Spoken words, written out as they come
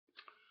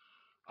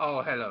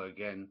Oh, hello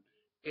again.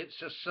 It's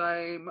the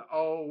same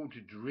old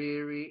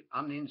dreary,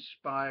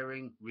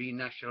 uninspiring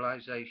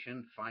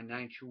renationalisation,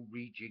 financial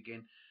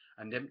rejigging,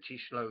 and empty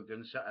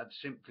slogans that have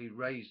simply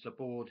raised the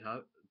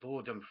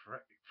boredom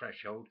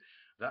threshold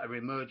that are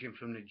emerging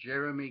from the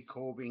Jeremy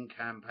Corbyn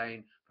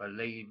campaign for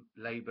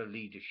Labour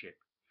leadership.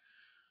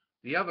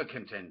 The other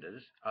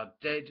contenders are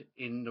dead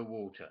in the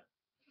water,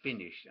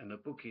 finished, and the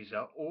bookies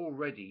are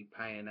already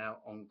paying out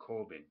on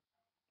Corbyn.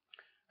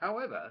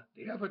 However,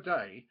 the other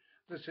day,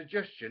 the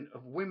suggestion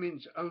of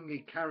women's only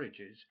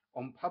carriages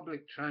on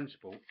public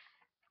transport,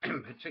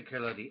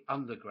 particularly the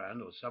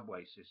underground or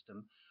subway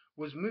system,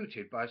 was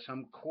mooted by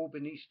some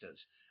Corbynistas,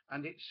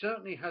 and it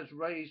certainly has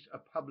raised a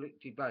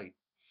public debate.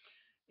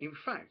 In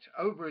fact,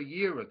 over a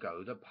year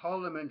ago, the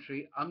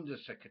Parliamentary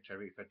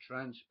Undersecretary for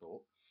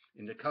Transport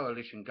in the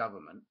coalition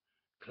government,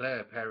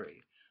 Claire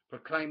Perry,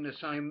 proclaimed the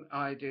same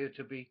idea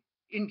to be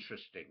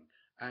interesting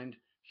and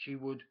she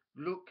would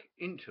look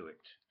into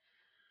it.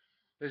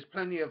 There's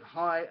plenty of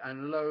high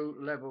and low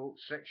level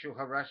sexual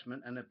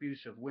harassment and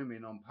abuse of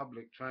women on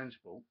public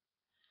transport.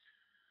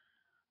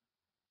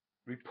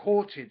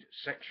 Reported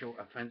sexual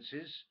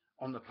offences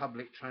on the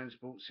public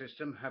transport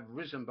system have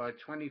risen by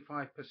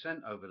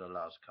 25% over the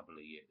last couple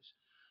of years.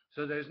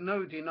 So there's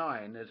no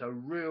denying there's a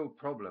real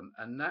problem,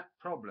 and that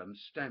problem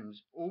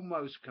stems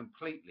almost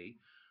completely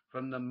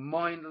from the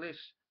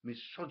mindless,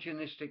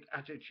 misogynistic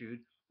attitude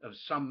of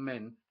some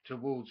men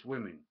towards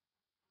women.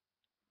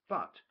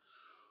 But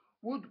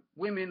would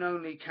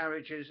women-only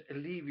carriages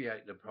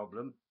alleviate the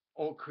problem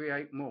or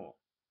create more?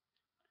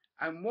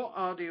 And what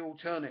are the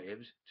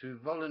alternatives to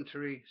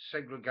voluntary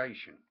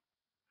segregation?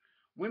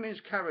 Women's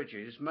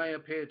carriages may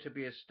appear to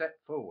be a step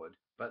forward,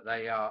 but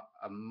they are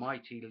a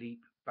mighty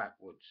leap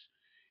backwards.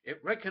 It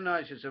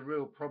recognises a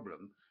real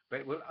problem, but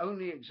it will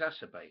only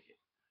exacerbate it.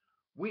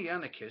 We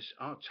anarchists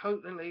are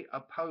totally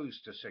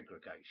opposed to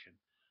segregation.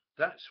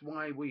 That's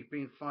why we've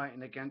been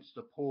fighting against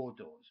the poor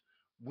doors.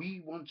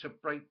 We want to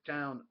break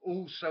down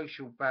all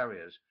social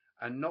barriers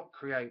and not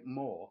create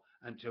more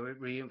and to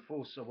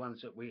reinforce the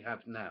ones that we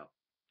have now.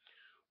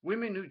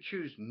 Women who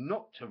choose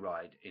not to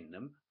ride in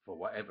them, for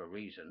whatever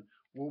reason,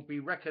 will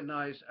be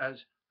recognised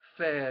as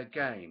fair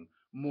game,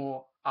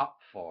 more up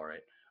for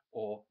it,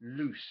 or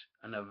loose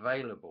and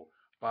available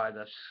by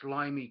the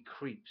slimy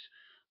creeps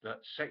that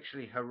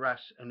sexually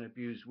harass and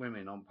abuse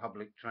women on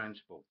public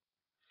transport.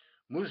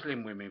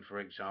 Muslim women, for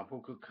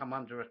example, could come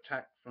under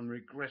attack from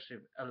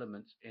regressive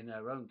elements in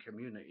their own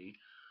community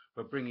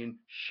for bringing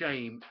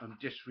shame and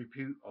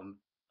disrepute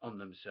on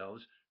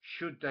themselves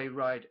should they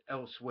ride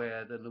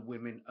elsewhere than the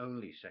women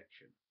only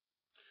section.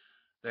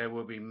 There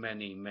will be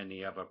many,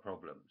 many other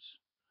problems.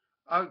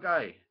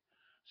 Okay,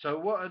 so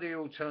what are the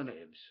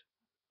alternatives?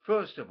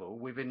 First of all,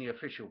 within the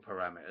official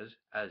parameters,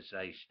 as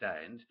they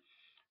stand,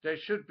 there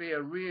should be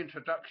a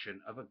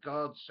reintroduction of a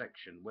guard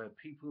section where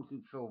people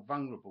who feel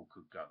vulnerable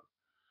could go.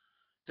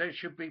 There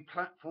should be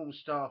platform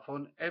staff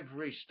on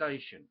every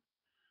station.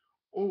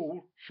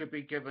 All should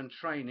be given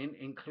training,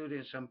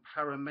 including some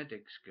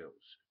paramedic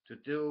skills, to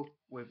deal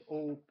with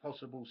all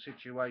possible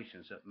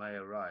situations that may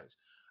arise.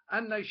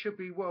 And they should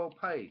be well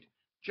paid,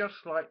 just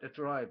like the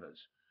drivers.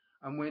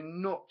 And we're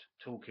not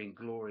talking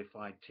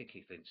glorified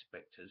ticket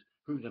inspectors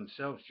who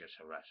themselves just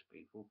harass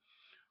people.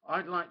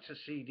 I'd like to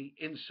see the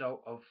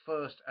insult of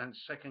first and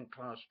second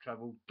class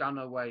travel done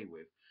away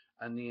with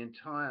and the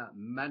entire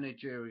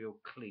managerial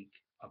clique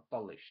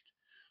abolished.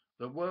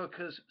 The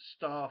workers,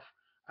 staff,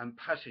 and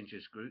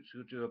passengers groups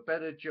will do a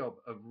better job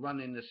of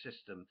running the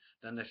system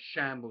than the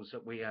shambles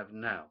that we have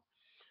now.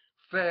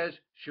 Fares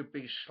should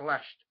be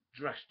slashed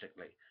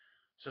drastically.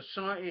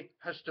 Society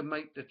has to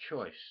make the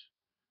choice.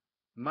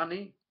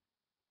 Money,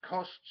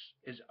 costs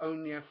is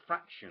only a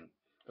fraction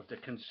of the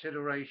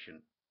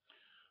consideration.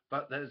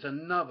 But there's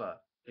another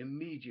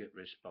immediate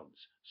response,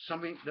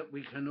 something that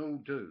we can all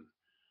do,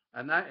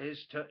 and that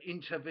is to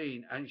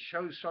intervene and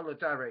show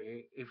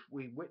solidarity if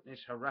we witness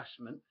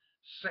harassment,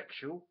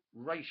 sexual,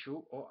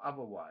 racial, or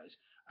otherwise,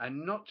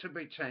 and not to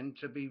pretend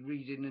to be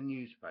reading the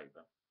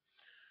newspaper.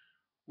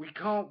 We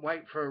can't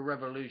wait for a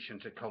revolution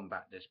to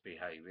combat this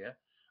behaviour,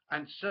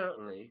 and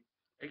certainly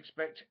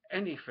expect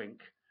anything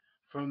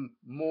from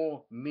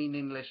more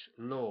meaningless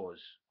laws.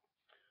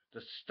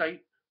 The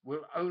state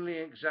will only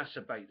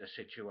exacerbate the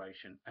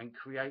situation and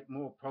create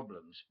more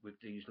problems with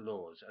these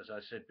laws, as I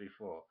said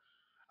before,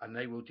 and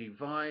they will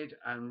divide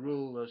and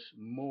rule us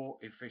more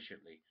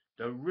efficiently.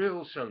 The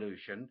real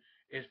solution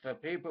is for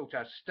people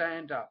to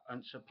stand up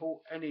and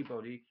support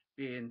anybody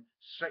being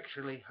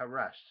sexually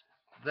harassed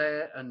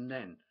there and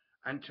then,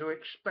 and to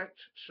expect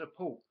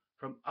support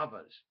from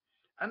others.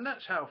 And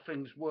that's how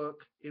things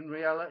work in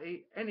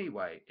reality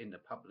anyway, in the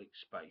public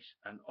space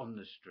and on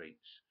the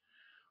streets.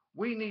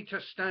 We need to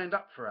stand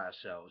up for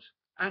ourselves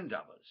and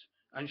others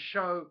and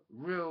show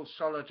real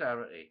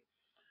solidarity.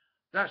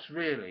 That's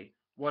really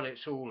what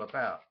it's all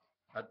about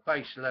at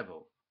base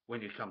level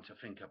when you come to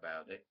think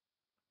about it.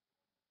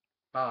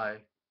 Bye.